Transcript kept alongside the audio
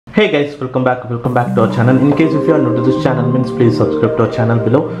Hey guys, welcome back to our channel. In case if you are new to this channel, means please subscribe to our channel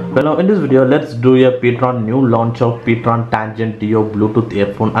below. Well, now in this video let's do a PTron new launch of PTron Tangent Duo Bluetooth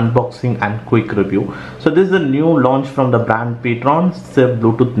earphone unboxing and quick review. So this is a new launch from the brand PTron. It's a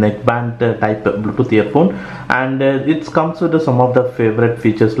Bluetooth neckband type Bluetooth earphone, and it comes with some of the favorite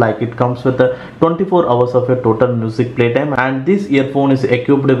features, like it comes with 24 hours of a total music playtime, and this earphone is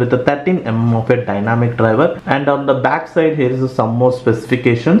equipped with a 13 mm of a dynamic driver. And on the back side here is some more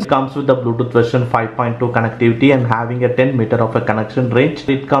specifications. It comes with the Bluetooth version 5.2 connectivity and having a 10 meter of a connection range.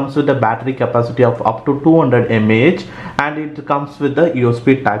 It comes with a battery capacity of up to 200 mAh, and it comes with the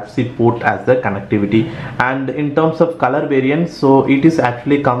USB Type-C port as the connectivity. And in terms of color variants, so it is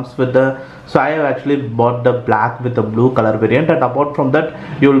actually comes with the, so I have actually bought the black with the blue color variant, and apart from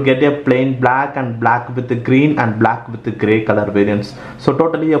that you will get a plain black and black with the green and black with the gray color variants. So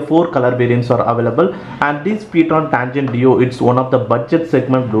totally 4 color variants are available. And this PTron Tangent Duo, it's one of the budget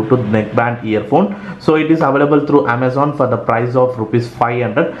segment Bluetooth neckband earphone. So it is available through Amazon for the price of rupees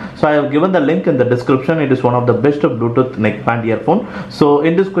 500. So I have given the link in the description. It is one of the best Bluetooth neckband earphone. So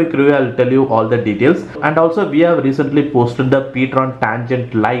in this quick review I'll tell you all the details. And also we have recently posted the PTron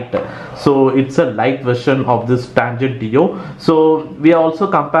Tangent Lite. So it's a light version of this Tangent Duo. So we also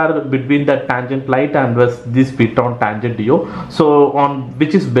compare between the Tangent Lite and this PTron Tangent Duo, so on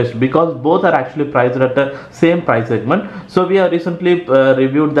which is best, because both are actually priced at the same price segment. So we have recently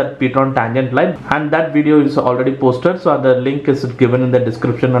reviewed that PTron Tangent Lite, and that video is already posted, so the link is given in the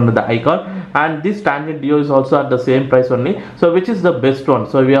description under the icon. And this Tangent Duo is also at the same price only, so which is the best one.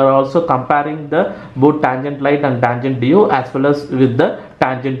 So we are also comparing the both Tangent Lite and Tangent Duo as well as with the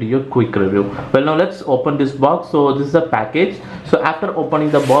Tangent Duo quick review. Well, now let's open this box. So this is a package. So after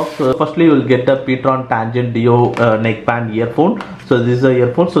opening the box, firstly you will get the PTron Tangent Duo neckband earphone. So this is a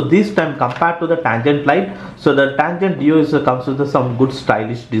earphone. So this time compared to the Tangent Lite, so the Tangent Duo is comes with some good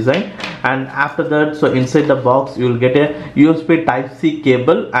stylish design. And after that, so inside the box you will get a USB Type-C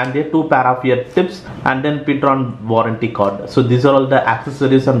cable and a 2 pair of ear tips, and then PTron warranty card. So these are all the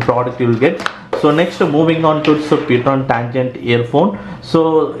accessories and product you will get. So next, moving on to PTron Tangent earphone.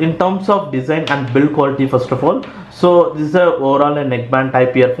 So in terms of design and build quality, first of all, so this is a overall a neckband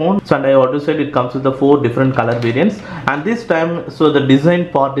type earphone. So, and I already said it comes with the 4 different color variants, and this time so the design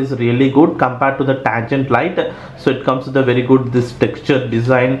part is really good compared to the Tangent Lite. So it comes with a very good this texture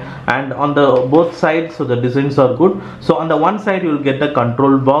design, and on the both sides so the designs are good. So on the one side you will get the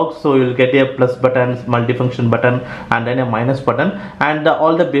control box, so you will get a plus button, multifunction button, and then a minus button, and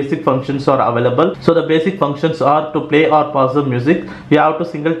all the basic functions are available. So the basic functions are to play or pause the music, you have to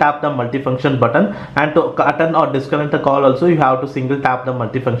single tap the multifunction button, and to attend or disconnect the call also you have to single tap the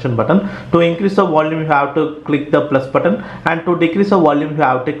multifunction button. To increase the volume you have to click the plus button, and to decrease the volume you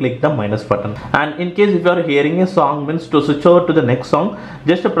have to click the minus button. And in case if you are hearing a song, means to switch over to the next song,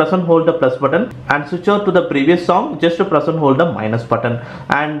 just to press and hold the plus button, and switch over to the previous song, just to press and hold the minus button.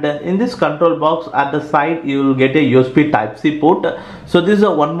 And in this control box at the side you will get a USB Type-C port. So this is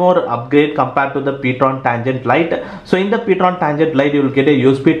a one more upgrade compared to the PTron Tangent Lite. So in the PTron Tangent Lite you will get a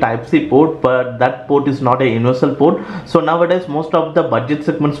USB Type-C port, but that port is not a universal port. So nowadays most of the budget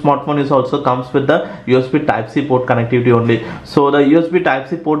segment smartphone is also comes with the USB Type-C port connectivity only. So the USB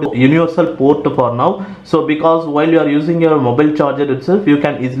Type-C port is universal port for now. So because while you are using your mobile charger itself, you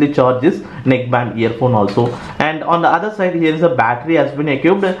can easily charge this neckband earphone also. And on the other side here is a battery has been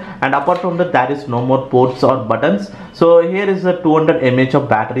equipped, and apart from that there is no more ports or buttons. So here is a 200 mAh of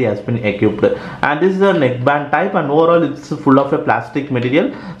battery has been equipped, and this is a neckband type, and overall it's full of a plastic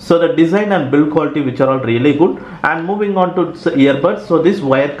material. So the design and build quality which are all really good. And moving on to earbuds, so this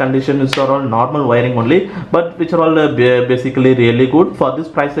wire conditions are all normal wiring only, but which are all basically really good for this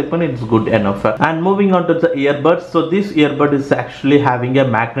price segment. It's good enough. And moving on to the earbuds, so this earbud is actually having a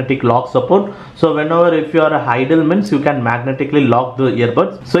magnetic lock support. So whenever if you are idle, means you can magnetically lock the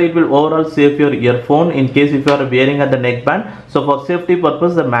earbuds, so it will overall save your earphone in case if you are wearing at the neckband. So for safety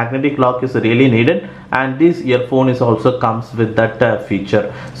purpose the magnetic lock is really needed, and this earphone is also comes with that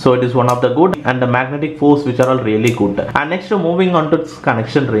feature. So it is one of the good, and the magnetic force which are all really good. And next, moving on to its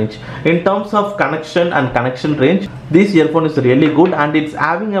connection range. In terms of connection and connection range, this earphone is really good, and it's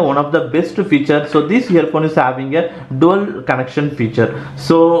having one of the best features. So this earphone is having a dual connection feature,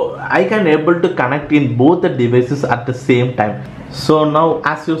 so I can able to connect in both the devices at the same time. So now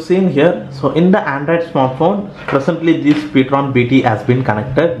as you've seen here, so in the Android smartphone presently this PTron BT has been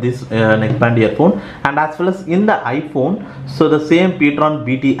connected, this neckband earphone, and as well as in the iPhone, so the same PTron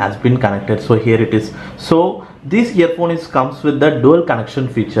BT has been connected. So here it is. So this earphone comes with the dual connection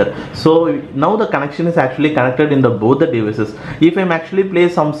feature. So now the connection is actually connected in the both the devices. If I'm actually play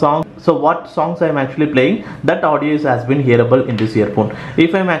some song, so what songs I'm actually playing, that audio has been hearable in this earphone.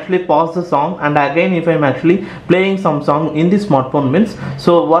 If I'm actually pause the song and again if I'm actually playing some song in the smartphone means,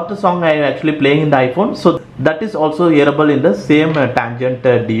 so what the song I am actually playing in the iPhone, so that is also hearable in the same Tangent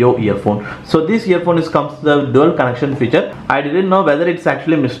Duo earphone. So this earphone comes with the dual connection feature. I didn't know whether it's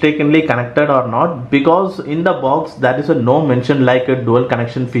actually mistakenly connected or not, because in the box there is a no mention like a dual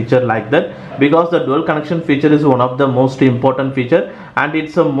connection feature like that, because the dual connection feature is one of the most important feature and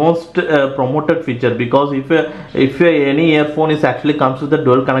it's a most promoted feature. Because if any earphone actually comes with the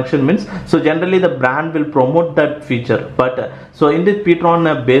dual connection means, so generally the brand will promote that feature. But so in the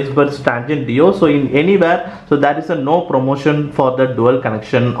PTron base buds Tangent Duo, so in anywhere, so there is a no promotion for the dual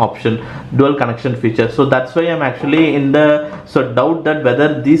connection option, dual connection feature. So that's why I'm actually in the doubt that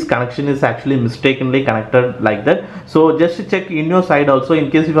whether this connection is actually mistakenly connected like that. So just check in your side also,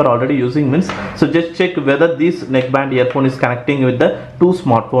 in case if you are already using means, so just check whether this neckband earphone is connecting with the two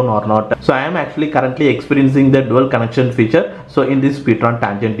smartphone or not. So I am actually currently experiencing the dual connection feature so in this PTron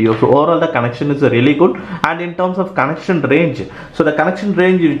Tangent Duo. So overall the connection is really good, and in terms of connection range, so the connection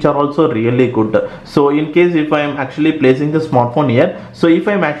range which are also really good. So in case if I am actually placing the smartphone here, so if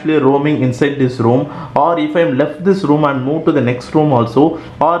I am actually roaming inside this room, or if I am left this room and move to the next room also,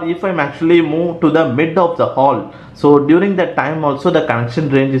 or if I am actually move to the mid of the hall, so during that time also the connection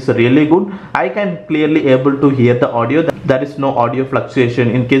range is really good. I can clearly able to hear the audio. There is no audio fluctuation.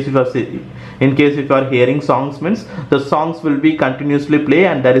 In case if you are hearing songs means, the songs will be continuously play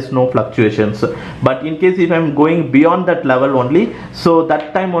and there is no fluctuations. But in case if I'm going beyond that level only, so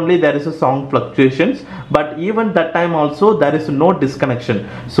that time only there is a song fluctuations. But even that time also there is no disconnection.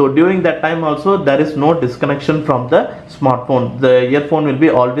 So during that time also there is no disconnection from the smartphone. The earphone will be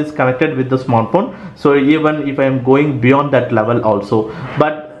always connected with the smartphone. So even if I am going beyond that level also,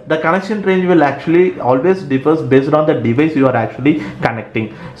 but the connection range will actually always differs based on the device you are actually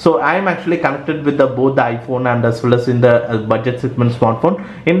connecting. So I am actually connected with both the iPhone and as well as in the budget segment smartphone.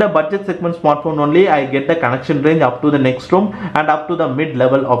 In the budget segment smartphone only I get the connection range up to the next room and up to the mid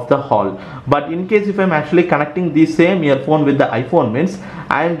level of the hall. But in case if I am actually connecting the same earphone with the iPhone means,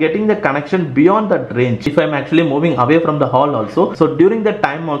 I am getting the connection beyond that range. If I am actually moving away from the hall also, so during that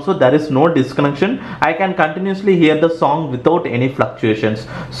time also there is no disconnection. I can continuously hear the song without any fluctuations.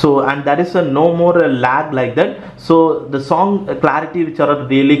 So and there is a no more lag like that. So the song clarity which are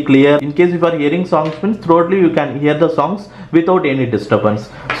really clear. In case if you are hearing songs means, throughoutly you can hear the songs without any disturbance.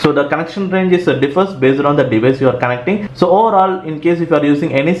 So the connection range is differs based on the device you are connecting. So overall, in case if you are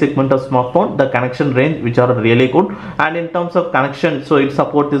using any segment of smartphone, the connection range which are really good. And in terms of connection, so it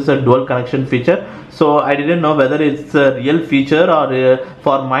supports this dual connection feature. So I didn't know whether it's a real feature or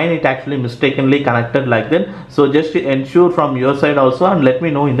for mine it actually mistakenly connected like that. So just ensure from your side also and let me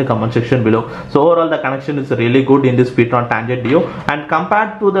know in the comment section below. So overall the connection is really good in this PTron Tangent Duo, and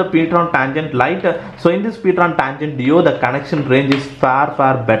compared to the PTron Tangent Lite, so in this PTron Tangent Duo the connection range is far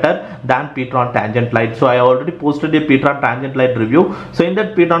better than PTron Tangent Lite. So I already posted a PTron Tangent Lite review. So in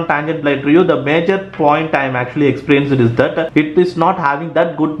that PTron Tangent Lite review, the major point I am actually experienced is that it is not having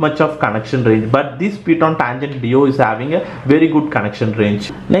that good much of connection range, but this PTron Tangent Duo is having a very good connection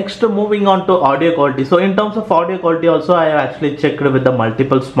range. Next, moving on to audio quality. So in terms of audio quality also I have actually checked with the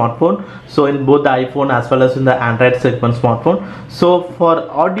multiple smartphone, so in both the iPhone as well as in the Android segment smartphone. So for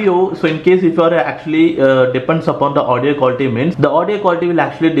audio, so in case if you are actually depends upon the audio quality means, the audio quality will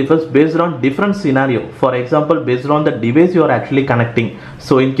actually differs based on different scenario. For example, based on the device you are actually connecting.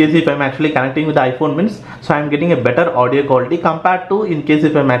 So in case if I am actually connecting with the iPhone means, so I am getting a better audio quality compared to in case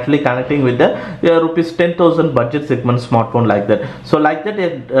if I am actually connecting with the rupees 10,000 budget segment smartphone like that. So like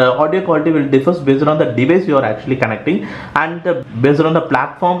that audio quality will differs based on the device you are actually connecting and based on the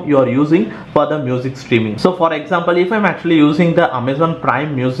platform you are using for the music streaming. So for example, if I'm actually using the Amazon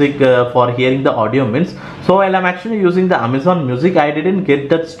Prime Music for hearing the audio means, so while I'm actually using the Amazon Music, I didn't get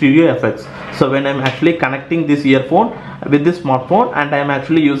that stereo effects. So when I'm actually connecting this earphone with this smartphone and I'm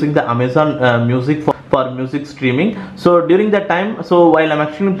actually using the Amazon Music for music streaming, so during that time, so while I'm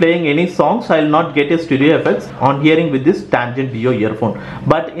actually playing any songs, I'll not get a stereo effects on hearing with this Tangent Duo earphone.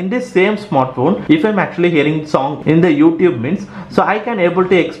 But in this same smartphone, if I'm actually hearing song in the YouTube means, so I can able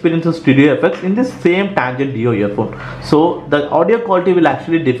to experience the stereo effects in this same Tangent Duo earphone. So the audio quality will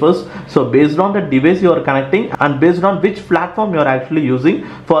actually differs, so based on the device you are connecting and based on which platform you are actually using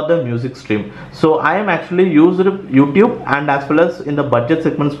for the music stream. So I am actually used YouTube and as well as in the budget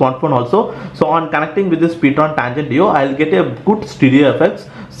segment smartphone also. So on connecting connecting with this PTron Tangent Duo, I'll get a good stereo effects.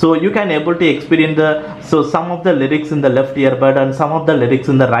 So you can able to experience some of the lyrics in the left earbud and some of the lyrics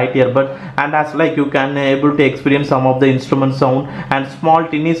in the right earbud, and as like you can able to experience some of the instrument sound and small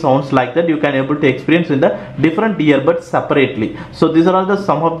tinny sounds like that you can able to experience in the different earbuds separately. So these are all the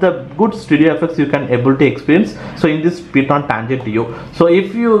some of the good stereo effects you can able to experience so in this PTron Tangent Duo. So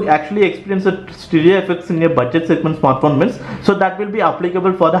if you actually experience the stereo effects in your budget segment smartphone means, so that will be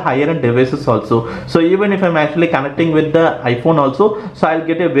applicable for the higher end devices also. So even if I'm actually connecting with the iPhone also, so I'll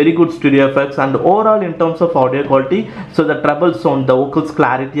get a very good stereo effects. And overall in terms of audio quality, so the treble sound, the vocals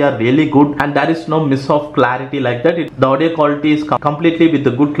clarity are really good, and there is no miss of clarity like that. The audio quality is completely with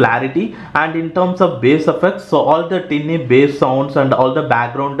the good clarity. And in terms of bass effects, so all the tinny bass sounds and all the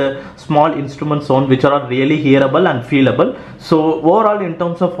background small instrument sound which are really hearable and feelable. So overall in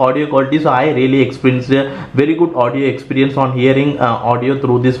terms of audio quality, so I really experienced a very good audio experience on hearing audio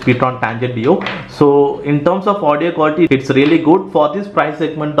through this PTron Tangent Duo. So in terms of audio quality, it's really good for this price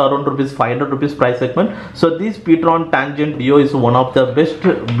segment, around ₹500 price segment. So this PTron Tangent Duo is one of the best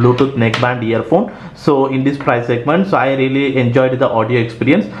Bluetooth neckband earphone so in this price segment. So I really enjoyed the audio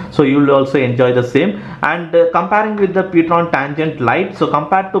experience, so you will also enjoy the same. And comparing with the PTron Tangent Lite, so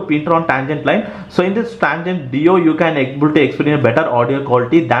compared to PTron Tangent Lite, so in this Tangent Duo you can able to experience better audio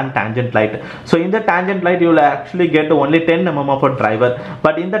quality than Tangent Lite. So in the Tangent Lite you will actually get only 10 mm of a driver,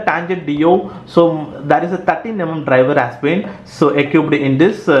 but in the Tangent Duo, so there is a 13 mm driver has been so equipped in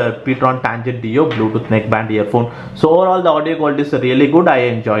this PTron Tangent Duo Bluetooth neckband earphone. So overall the audio quality is really good, I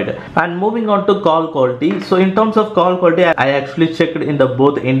enjoyed it. And moving on to call quality, so in terms of call quality, I actually checked in the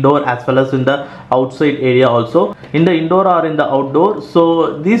both indoor as well as in the outside area also. In the indoor or in the outdoor,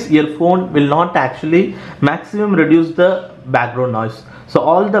 so this earphone will not actually maximum reduce the background noise. So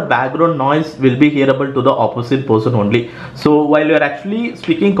all the background noise will be hearable to the opposite person only. So while you are actually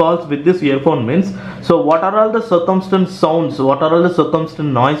speaking calls with this earphone means, so what are all the circumstance sounds, what are all the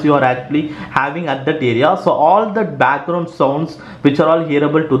circumstance noise you are actually having at that area, so all the background sounds which are all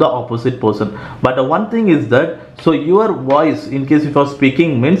hearable to the opposite person. But one thing is that, so your voice, in case if you are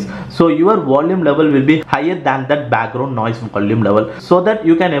speaking means, so your volume level will be higher than that background noise volume level, so that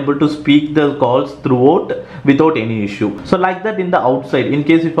you can able to speak the calls throughout without any issue. So like that in the outside, in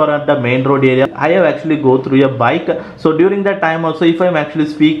case if you are at the main road area, I have actually go through a bike, so during that time also if I am actually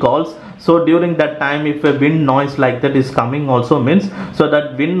speak calls, so during that time if a wind noise like that is coming also means, so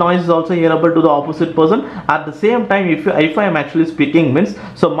that wind noise is also hearable to the opposite person. At the same time if I am actually speaking means,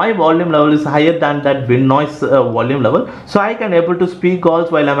 so my volume level is higher than that wind noise volume level, so I can able to speak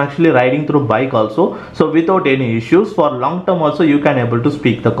calls while I'm actually riding through bike also, so without any issues. For long term also you can able to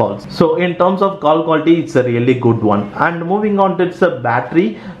speak the calls. So in terms of call quality, it's a really good one. And moving on to its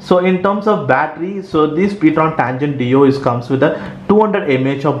battery, so in terms of battery, so this PTron Tangent Duo is comes with a 200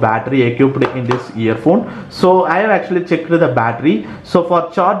 mAh of battery equipped in this earphone. So I have actually checked the battery. So for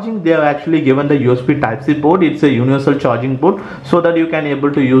charging, they have actually given the USB Type-C port. It's a universal charging port, so that you can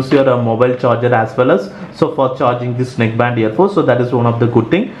able to use your mobile charger as well as so for charging this neckband earphone. So that is one of the good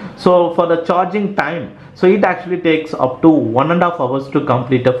thing. So for the charging time, so it actually takes up to 1.5 hours to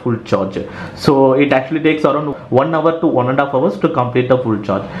complete a full charge. So it actually takes around 1 hour to 1.5 hours to complete a full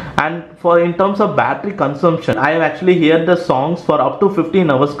charge. And for in terms of battery consumption, I have actually heard the songs for up to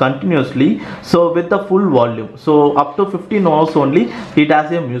 15 hours continuously, so with the full volume. So up to 15 hours only it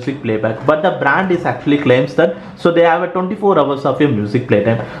has a music playback, but the brand is actually claims that so they have a 24 hours of a music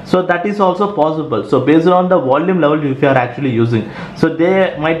playtime. So that is also possible. So based on the volume level if you are actually using, so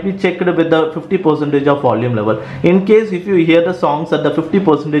they might be checked with the 50% of volume level. In case if you hear the songs at the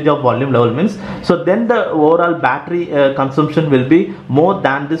 50% of volume level means, so then the overall battery consumption will be more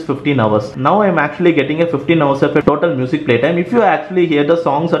than this 15 hours. Now I am actually getting a 15 hours of a total music playtime. If you actually hear the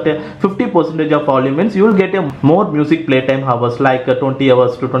songs at a 50% of volume means, you will get a more music playtime hours, like 20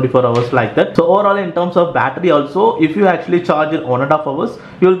 hours to 24 hours like that. So overall in terms of battery also, if you actually charge it 1.5 hours,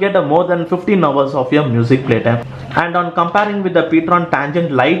 you will get a more than 15 hours of your music playtime. And on comparing with the PTron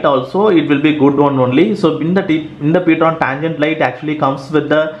Tangent Lite also, it will be good one only. So in the PTron Tangent Lite actually comes with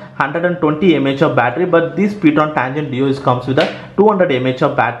the 120 mAh of battery, but this PTron Tangent Duo comes with a 200 mAh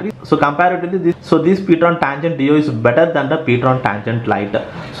of battery. So comparatively this PTron Tangent Duo is better than the PTron Tangent Lite.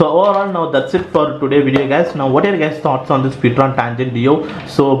 So overall now that's it for today video guys. Now what are your guys thoughts on this PTron Tangent Duo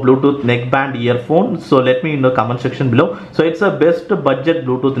so Bluetooth neckband earphone? So let me in the comment section below. So it's a best budget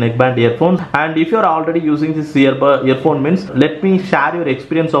Bluetooth neckband earphones, and if you are already using this earphone means, let me share your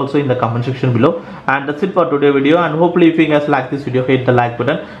experience also in the comment section below. And that's it for today video, and hopefully if you guys like this video, hit the like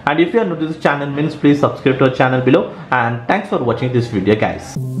button, and if you are new to this channel means, please subscribe to our channel below. And thanks for watching this video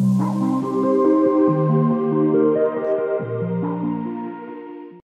guys.